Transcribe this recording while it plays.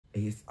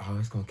He's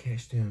always gonna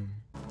catch them.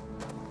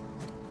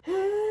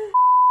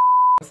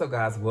 What's up,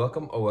 guys?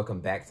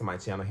 Welcome back to my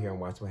channel here and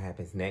watch what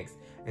happens next.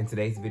 In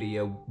today's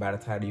video, by the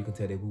title, you can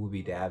tell that we will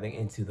be diving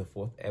into the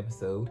 4th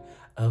episode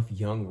of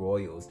Young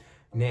Royals.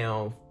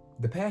 Now,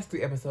 the past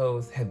 3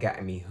 episodes have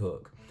gotten me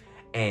hooked,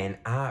 and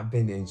I've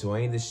been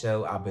enjoying the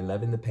show. I've been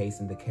loving the pace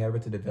and the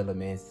character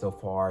development so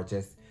far.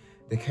 The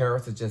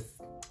characters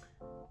just,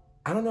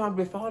 I don't know, I've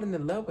been falling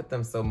in love with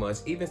them so much.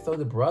 Even so,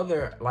 the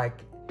brother,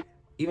 like,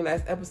 even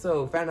last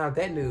episode, found out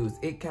that news,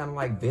 it kind of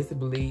like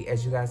visibly,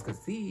 as you guys could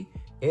see,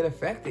 it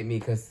affected me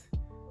because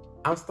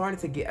I'm starting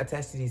to get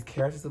attached to these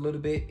characters a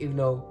little bit. Even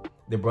though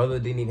the brother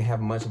didn't even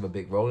have much of a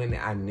big role in it,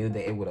 I knew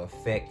that it would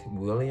affect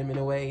William in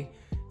a way.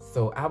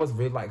 So I was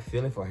really like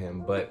feeling for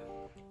him, but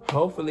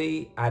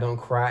hopefully I don't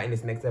cry in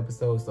this next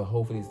episode. So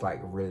hopefully it's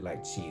like really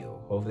like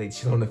chill. Hopefully they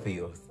chill on the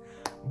fields.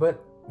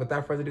 But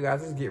without further ado,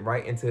 guys, let's get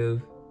right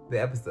into the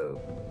episode.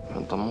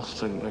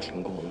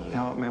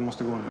 Ja, men jag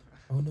måste gå nu.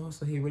 Oh no,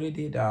 so he really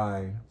did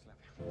die.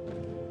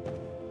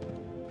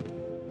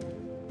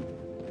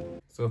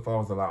 So it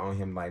falls a lot on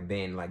him, like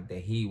Ben, like that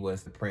he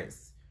was the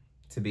prince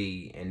to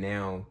be, and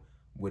now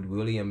with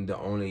William the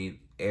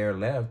only heir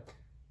left,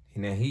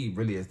 and now he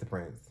really is the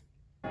prince.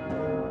 I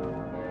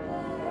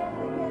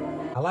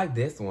like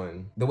this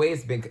one. The way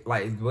it's been,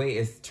 like the way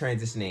it's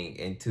transitioning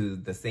into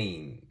the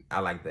scene. I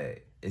like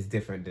that. It's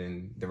different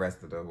than the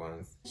rest of the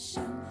ones.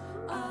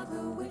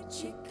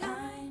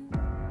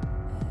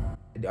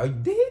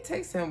 Did he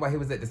text him while he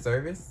was at the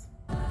service?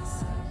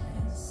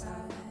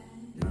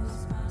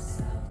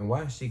 And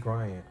why is she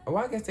crying? Oh,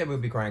 I guess they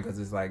would be crying because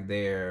it's like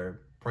their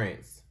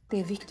prince. Det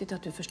är viktigt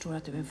att du förstår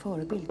att du är en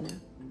förebild nu.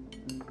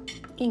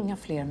 Inga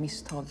fler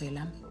misstag,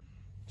 Willem.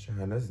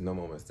 Sure, there's no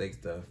more mistake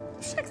stuff.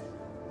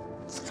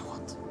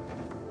 Förlåt.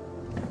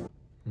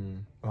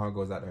 My heart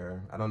goes out to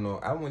her. I don't know.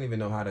 I wouldn't even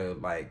know how to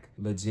like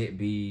legit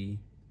be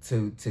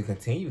to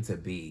continue to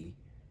be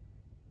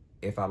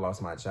if I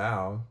lost my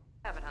child.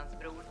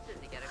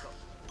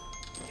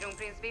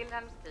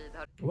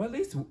 Well, at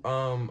least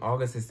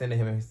August is sending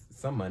him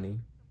some money.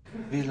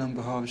 Willem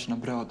behöver sina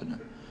bröder nu.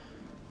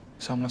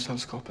 Samla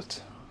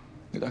sällskapet.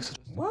 Det är dags att...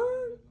 What?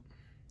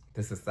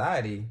 The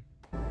society?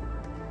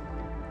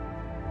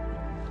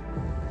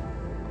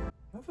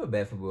 I feel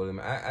bad for William.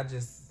 I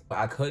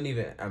couldn't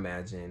even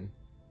imagine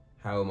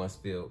how it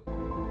must feel.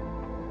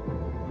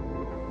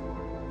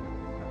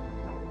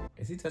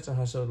 Is he touching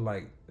her shoulder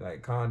like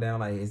calm down?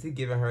 Like, is he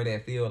giving her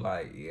that feel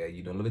like, yeah,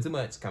 you doing a little bit too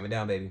much. Calm it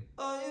down, baby.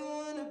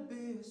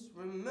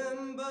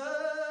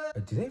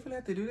 Do they really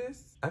have to do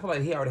this? I feel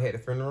like he already had the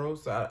funeral,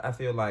 so I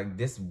feel like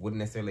this wouldn't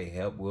necessarily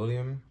help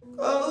William.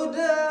 Go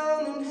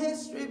down in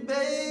history,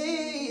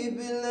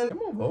 baby. Come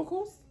on,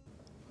 vocals.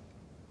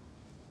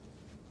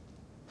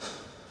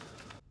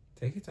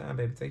 Take your time,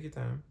 baby. Take your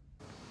time.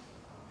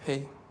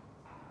 Hey.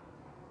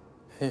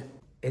 Hey.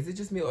 Is it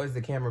just me or is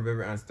the camera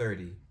very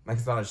unsturdy? Like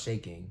it's all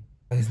shaking.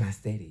 Like it's not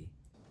steady.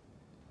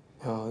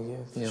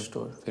 Jag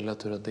förstår. Vill att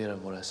du raderar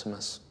våra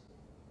sms.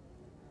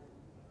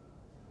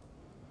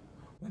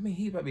 I mean,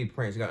 he's about to be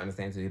Prince. You gotta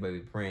understand, too. He's about to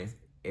be Prince.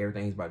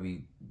 Everything he's about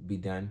to be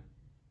done,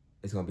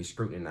 it's gonna be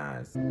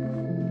scrutinized.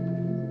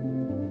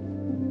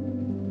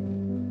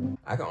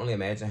 I can only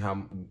imagine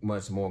how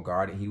much more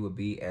guarded he would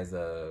be as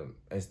the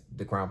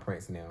crown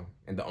prince now,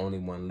 and the only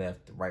one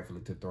left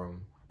rightfully to the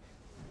throne.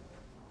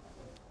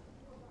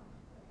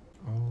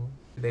 Oh,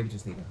 the baby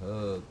just need a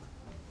hug.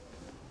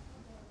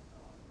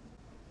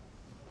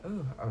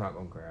 Oh, I'm not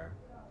gonna cry.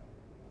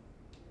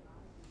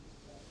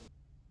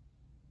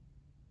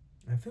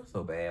 I feel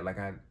so bad, like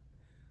I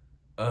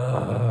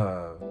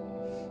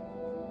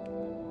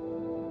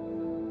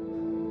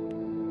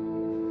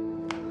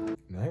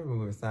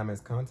removing Simon's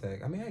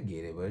contact. I mean, I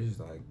get it, but it's just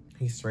like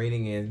he's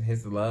trading in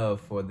his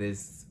love for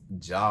this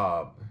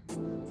job.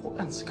 Få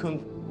en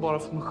sekund bara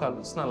för mig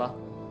själv, snälla.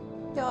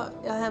 Ja,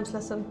 jag är hemskt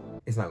ledsen.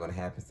 It's not gonna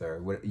happen,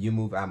 sir. You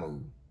move, I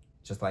move.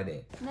 Just like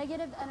that.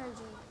 Negative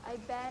energy. I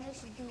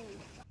banish you.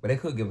 But they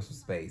could give him some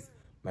space.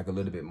 Like a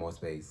little bit more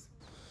space.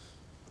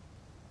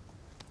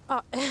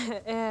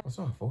 What's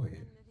on her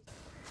forehead?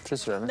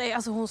 Nej,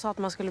 alltså hon sa att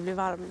man skulle bli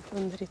varm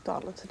under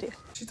ritualen till det.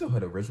 She told her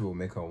the ritual would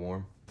make her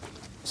warm.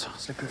 Så,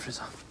 slipper du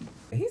frysa.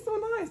 He's so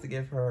nice to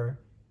give her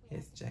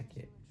his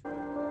jacket.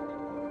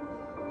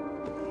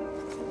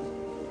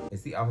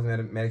 Is he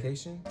offering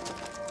medication?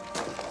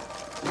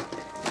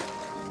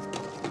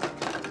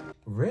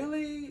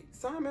 Really?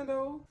 Simon,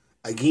 though?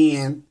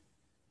 Again.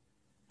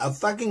 A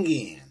fucking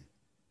again.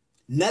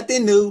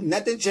 Nothing new,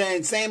 nothing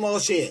changed, same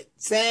old shit.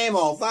 Same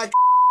old fuck.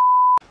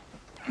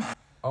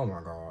 Oh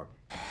my God.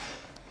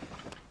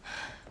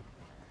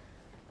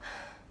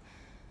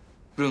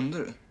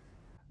 Blundar du?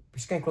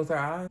 She can't close her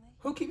eyes?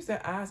 Who keeps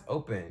their eyes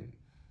open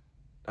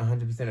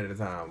 100% of the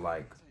time?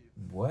 Like,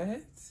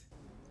 what?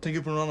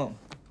 Tänker på någon annan?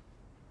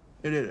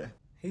 Är det?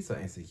 He's so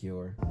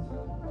insecure.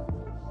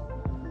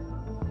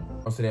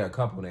 Oh, so they're a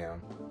couple now.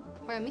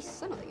 Har jag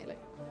missat någonting eller?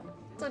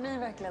 Så ni är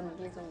verkligen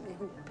liksom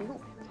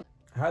ihop.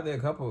 How are they a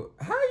couple?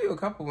 How are you a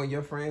couple when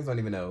your friends don't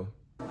even know?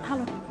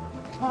 Hallå?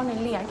 Har ni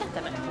legat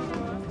eller?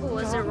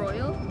 Was it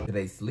royal? Did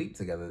they sleep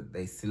together?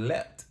 They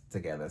slept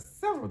together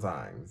several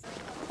times.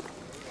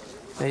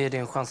 Jag ger dig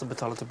en chans att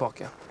betala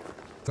tillbaka.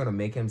 Gonna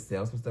make him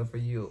sell some stuff for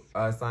you,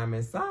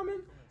 Simon.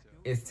 Simon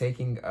is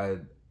taking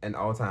an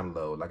all-time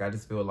low. Like, I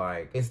just feel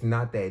like it's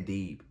not that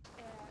deep.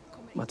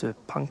 Att du är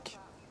punk.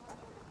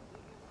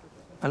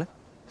 Eller?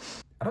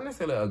 I don't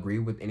necessarily agree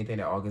with anything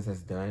that August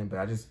has done, but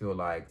I just feel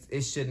like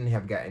it shouldn't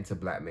have gotten to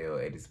blackmail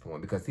at this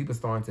point because he was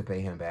starting to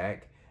pay him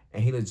back,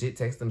 and he legit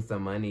texted him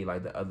some money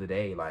like the other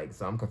day. Like,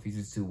 so I'm confused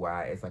as to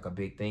why it's like a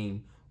big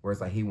thing where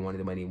it's like he wanted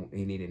the money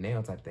he needed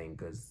now type thing.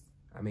 Because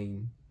I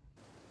mean,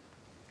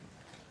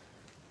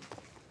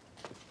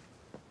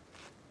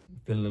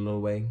 feeling a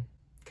little way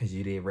because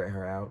you did rat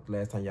her out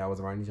last time y'all was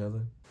around each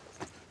other.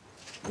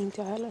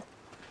 Inte jag heller.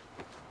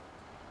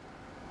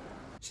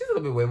 She's a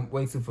little bit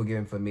way too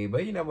forgiving for me,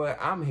 but you know what?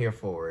 I'm here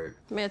for it.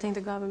 Men jag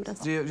tänkte gå över med den.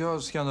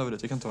 Jag skannar över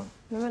det, jag kan ta den.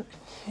 Men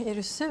är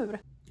du sur?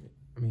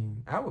 I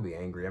mean, I would be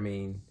angry. I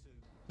mean...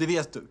 Det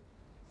vet du.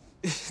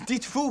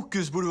 Ditt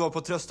fokus borde vara på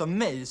att trösta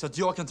mig så att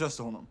jag kan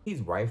trösta honom.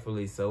 He's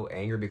rightfully so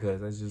angry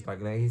because it's just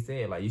like he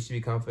said, like, you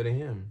should be comforting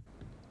him.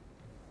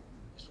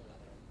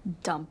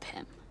 Dump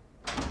him.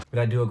 But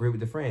I do agree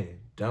with the friend.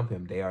 Dump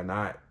him. They are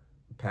not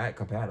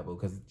compatible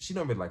because she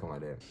don't really like him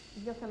like that.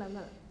 Jag kan lämna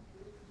den.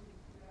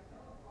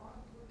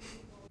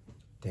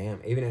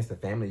 Damn, even as the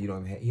family, he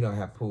don't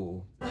have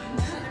pool.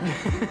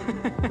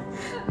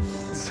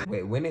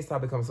 Wait, when they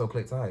start becoming so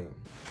click tight?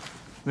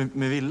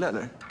 Med Ville,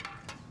 eller?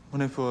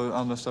 Hon är på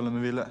andra ställen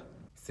med Ville.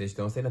 Sis,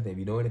 don't say nothing. If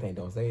you know anything,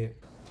 don't say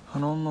it. Har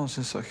någon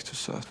någonsin sagt hur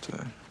söt du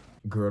är?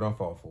 Girl, don't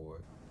fall for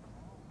it.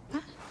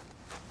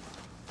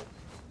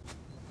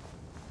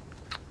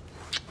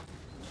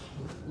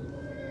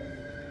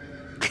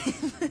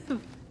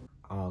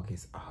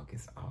 August.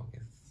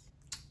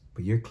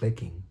 But you're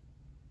clicking.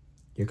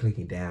 You're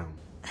clicking down.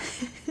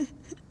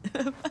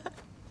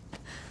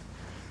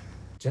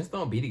 Just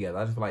don't be together.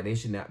 I just feel like they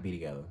should not be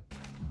together.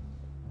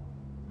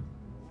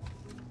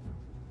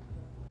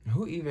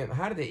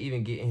 How did they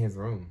even get in his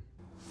room?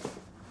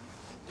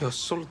 Jag har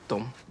sålt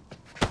dem.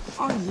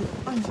 I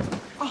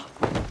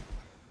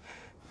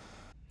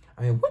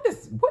mean, what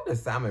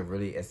does Simon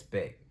really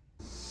expect?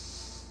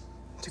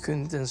 Du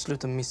kunde inte ens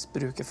sluta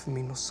missbruka för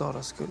min och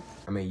Saras skull.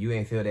 I mean, you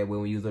ain't feel that way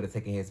when you was over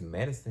taking his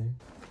medicine.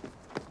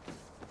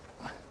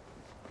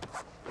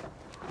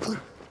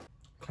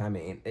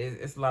 Climbing in.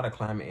 It's a lot of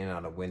climbing in and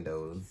out of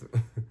windows.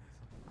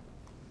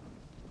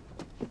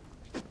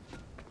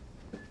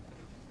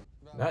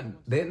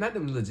 not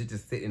them legit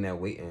just sitting there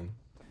waiting.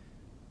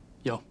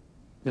 Ja,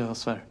 jag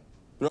svär.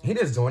 He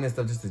just joining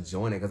stuff just to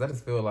join it because I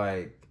just feel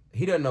like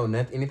he doesn't know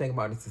anything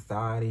about the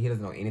society. He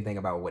doesn't know anything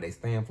about what they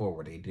stand for,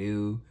 what they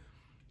do.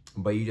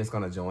 But you just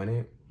gonna join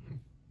it?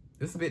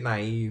 It's a bit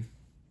naive.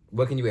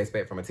 What can you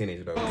expect from a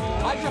teenager though?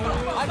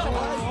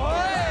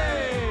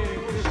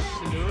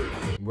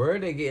 Where are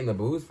they getting the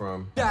booze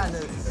from? I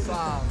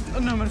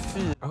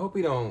hope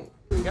he don't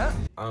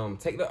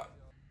take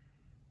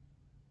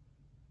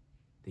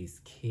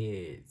these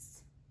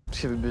kids.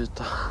 Ska vi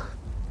byta?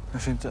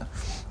 Varför inte?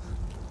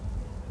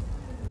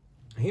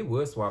 He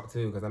would swap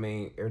too, because I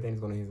mean everything's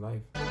going in his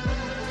life.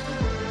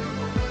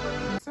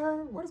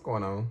 Sir, what is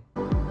going on?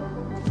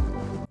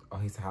 Oh,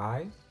 he's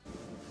high?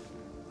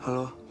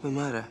 Hallå, vem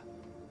är det?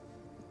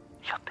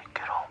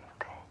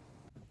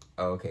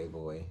 Okay,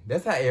 boy.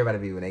 That's how everybody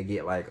be when they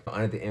get like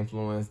under the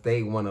influence.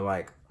 They want to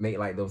like make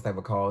like those type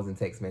of calls and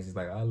text messages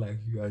like, I like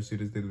you, I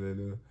should have said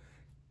that.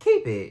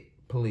 Keep it,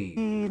 please.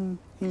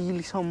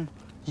 Liksom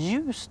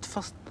ljust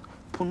fast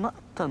på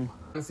natten.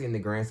 Honestly, in the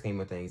grand scheme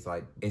of things,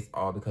 like it's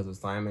all because of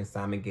Simon.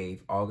 Simon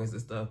gave August the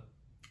stuff,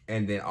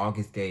 and then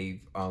August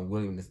gave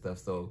William the stuff.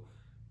 So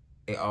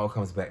it all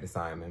comes back to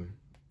Simon,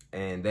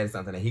 and that is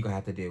something that he gonna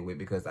have to deal with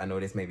because I know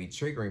this may be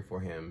triggering for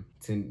him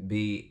to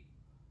be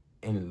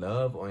in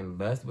love or in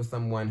lust with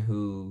someone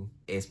who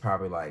is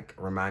probably like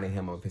reminding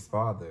him of his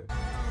father.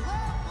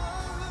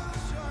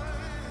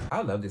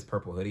 I love this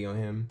purple hoodie on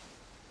him.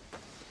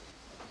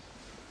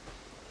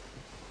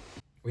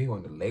 We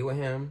wanted to lay with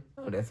him.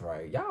 Oh, that's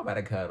right. Y'all about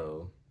to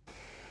cuddle.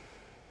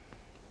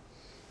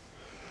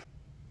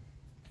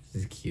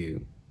 This is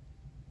cute.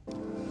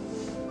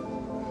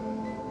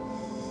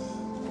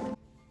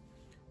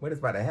 What is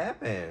about to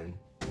happen?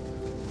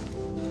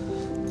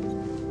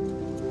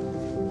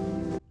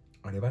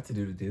 Are they about to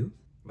do the do?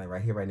 Like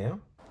right here, right now?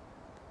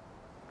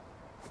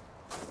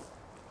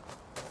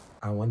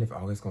 I wonder if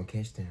August gonna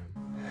catch them.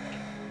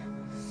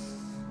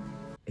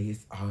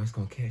 Is August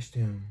gonna catch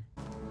them?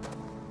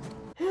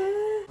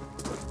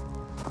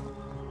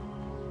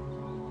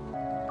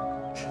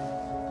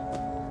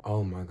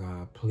 Oh my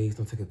God, please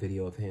don't take a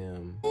video of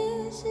him.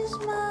 This is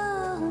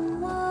my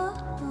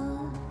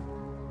world.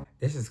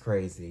 This is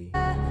crazy.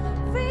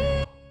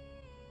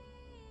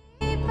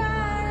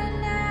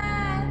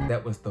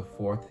 That was the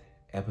 4th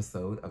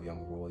episode of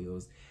Young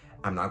Royals.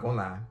 I'm not gonna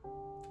lie,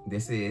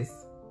 this is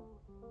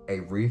a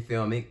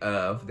refilming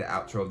of the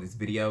outro of this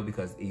video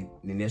because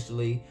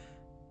initially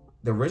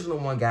the original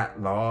one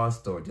got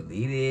lost or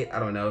deleted, I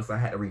don't know, so I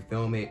had to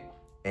refilm it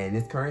in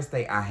this current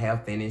state, I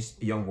have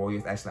finished Young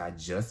Royals. Actually, I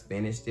just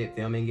finished it,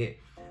 filming it.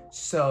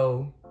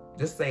 So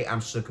just say I'm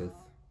shooketh.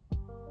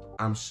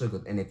 I'm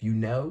shooketh. And if you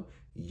know,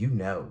 you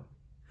know.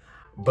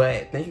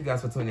 But thank you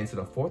guys for tuning into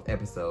the 4th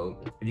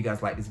episode. If you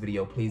guys like this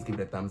video, please give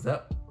it a thumbs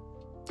up.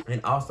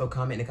 And also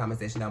comment in the comment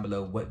section down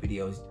below what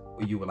videos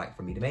you would like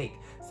for me to make,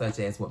 such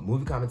as what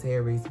movie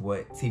commentaries,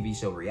 what TV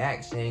show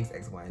reactions,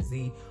 X, Y, and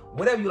Z,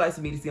 whatever you like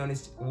for me to see on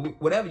this,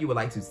 whatever you would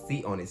like to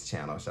see on this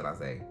channel, should I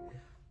say.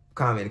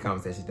 Comment in the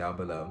comment section down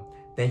below.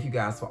 Thank you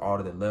guys for all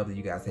of the love that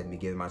you guys have been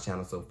giving my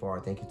channel so far.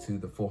 Thank you to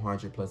the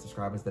 400+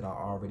 subscribers that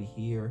are already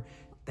here.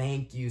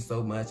 Thank you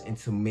so much, and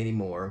to many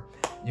more.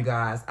 You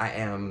guys, I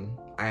am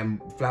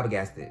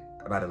flabbergasted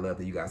about the love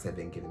that you guys have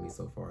been giving me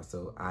so far.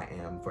 So I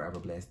am forever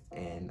blessed,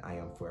 and I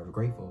am forever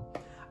grateful.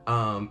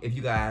 If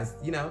you guys,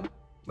 you know,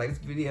 like this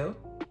video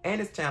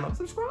and this channel,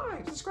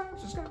 subscribe.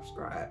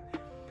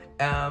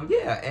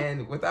 Yeah,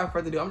 and without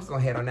further ado, I'm just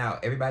gonna head on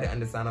out. Everybody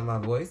under the sound of my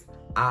voice,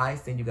 I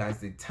send you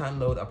guys a ton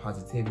load of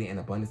positivity and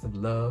abundance of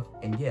love.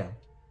 And yeah,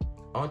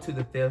 on to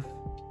the 5th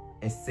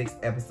and 6th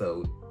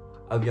episode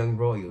of Young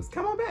Royals.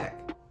 Come on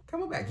back.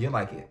 Come on back. You'll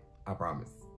like it. I promise.